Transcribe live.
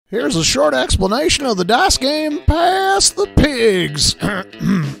Here's a short explanation of the dice game, Pass the Pigs.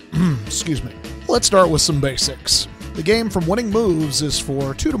 Excuse me. Let's start with some basics. The game from winning moves is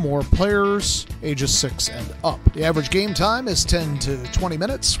for 2 to more players, ages 6 and up. The average game time is 10 to 20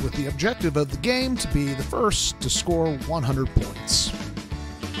 minutes, with the objective of the game to be the first to score 100 points.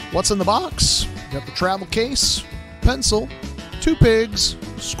 What's in the box? You got the travel case, pencil, 2 pigs,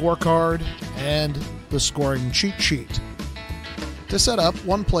 scorecard, and the scoring cheat sheet. To set up,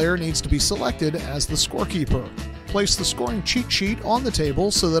 one player needs to be selected as the scorekeeper. Place the scoring cheat sheet on the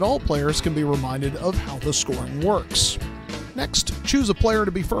table so that all players can be reminded of how the scoring works. Next, choose a player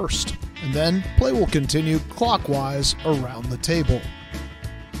to be first, and then play will continue clockwise around the table.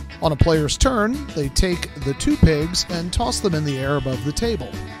 On a player's turn, they take the 2 pigs and toss them in the air above the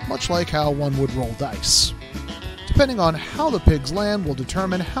table, much like how one would roll dice. Depending on how the pigs land will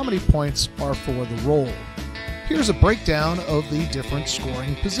determine how many points are for the roll. Here's a breakdown of the different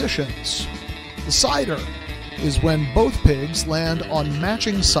scoring positions. The sider is when both pigs land on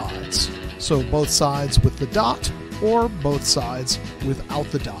matching sides, so both sides with the dot or both sides without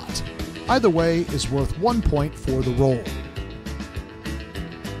the dot. Either way is worth 1 point for the roll.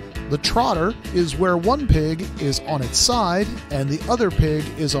 The trotter is where one pig is on its side and the other pig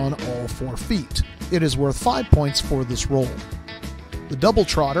is on all 4 feet. It is worth 5 points for this roll. The double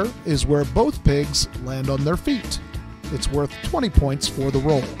trotter is where both pigs land on their feet. It's worth 20 points for the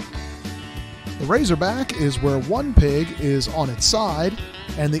roll. The razorback is where one pig is on its side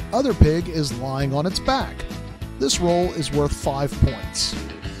and the other pig is lying on its back. This roll is worth 5 points.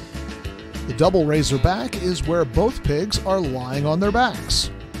 The double razorback is where both pigs are lying on their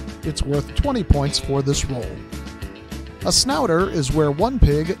backs. It's worth 20 points for this roll. A snouter is where one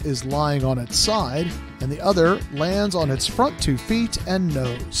pig is lying on its side and the other lands on its front 2 feet and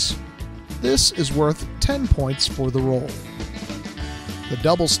nose. This is worth 10 points for the roll. The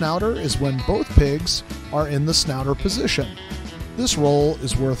double snouter is when both pigs are in the snouter position. This roll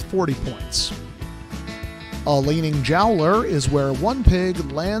is worth 40 points. A leaning jowler is where one pig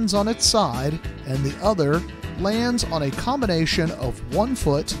lands on its side and the other lands on a combination of one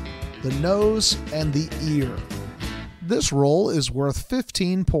foot, the nose, and the ear. This roll is worth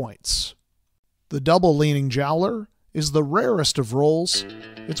 15 points. The double leaning jowler is the rarest of rolls.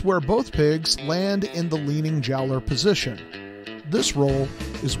 It's where both pigs land in the leaning jowler position. This roll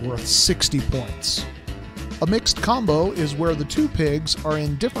is worth 60 points. A mixed combo is where the 2 pigs are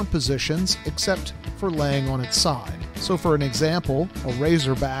in different positions except for laying on its side. So for an example, a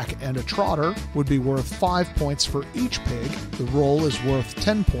razorback and a trotter would be worth 5 points for each pig. The roll is worth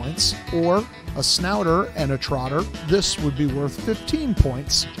 10 points. Or a snouter and a trotter, this would be worth 15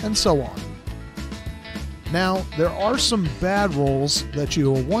 points, and so on. Now, there are some bad rolls that you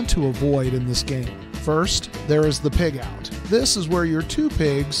will want to avoid in this game. First, there is the pig out. This is where your 2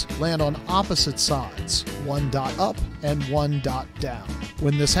 pigs land on opposite sides, 1 dot up and 1 dot down.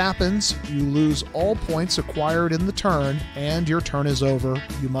 When this happens, you lose all points acquired in the turn, and your turn is over.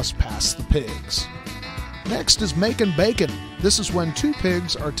 You must pass the pigs. Next is making bacon. This is when 2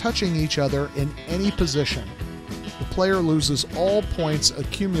 pigs are touching each other in any position. The player loses all points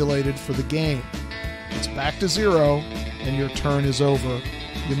accumulated for the game. It's back to 0, and your turn is over.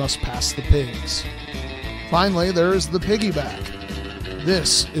 You must pass the pigs. Finally, there is the piggyback.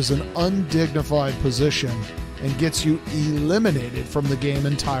 This is an undignified position and gets you eliminated from the game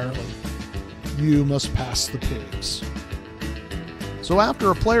entirely. You must pass the pigs. So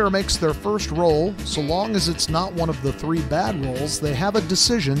after a player makes their first roll, so long as it's not one of the 3 bad rolls, they have a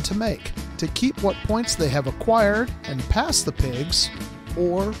decision to make: to keep what points they have acquired and pass the pigs,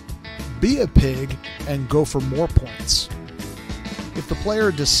 or be a pig and go for more points. If the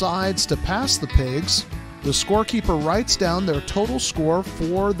player decides to pass the pigs, the scorekeeper writes down their total score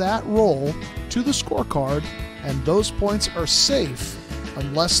for that roll to the scorecard, and those points are safe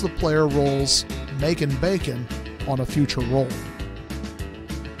unless the player rolls making bacon on a future roll.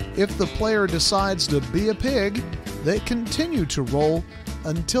 If the player decides to be a pig, they continue to roll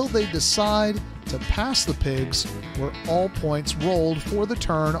until they decide to pass the pigs, where all points rolled for the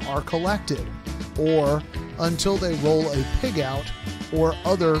turn are collected, or until they roll a pig out or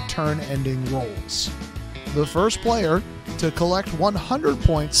other turn-ending rolls. The first player to collect 100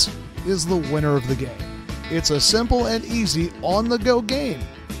 points is the winner of the game. It's a simple and easy on-the-go game,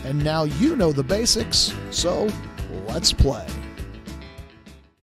 and now you know the basics, so let's play.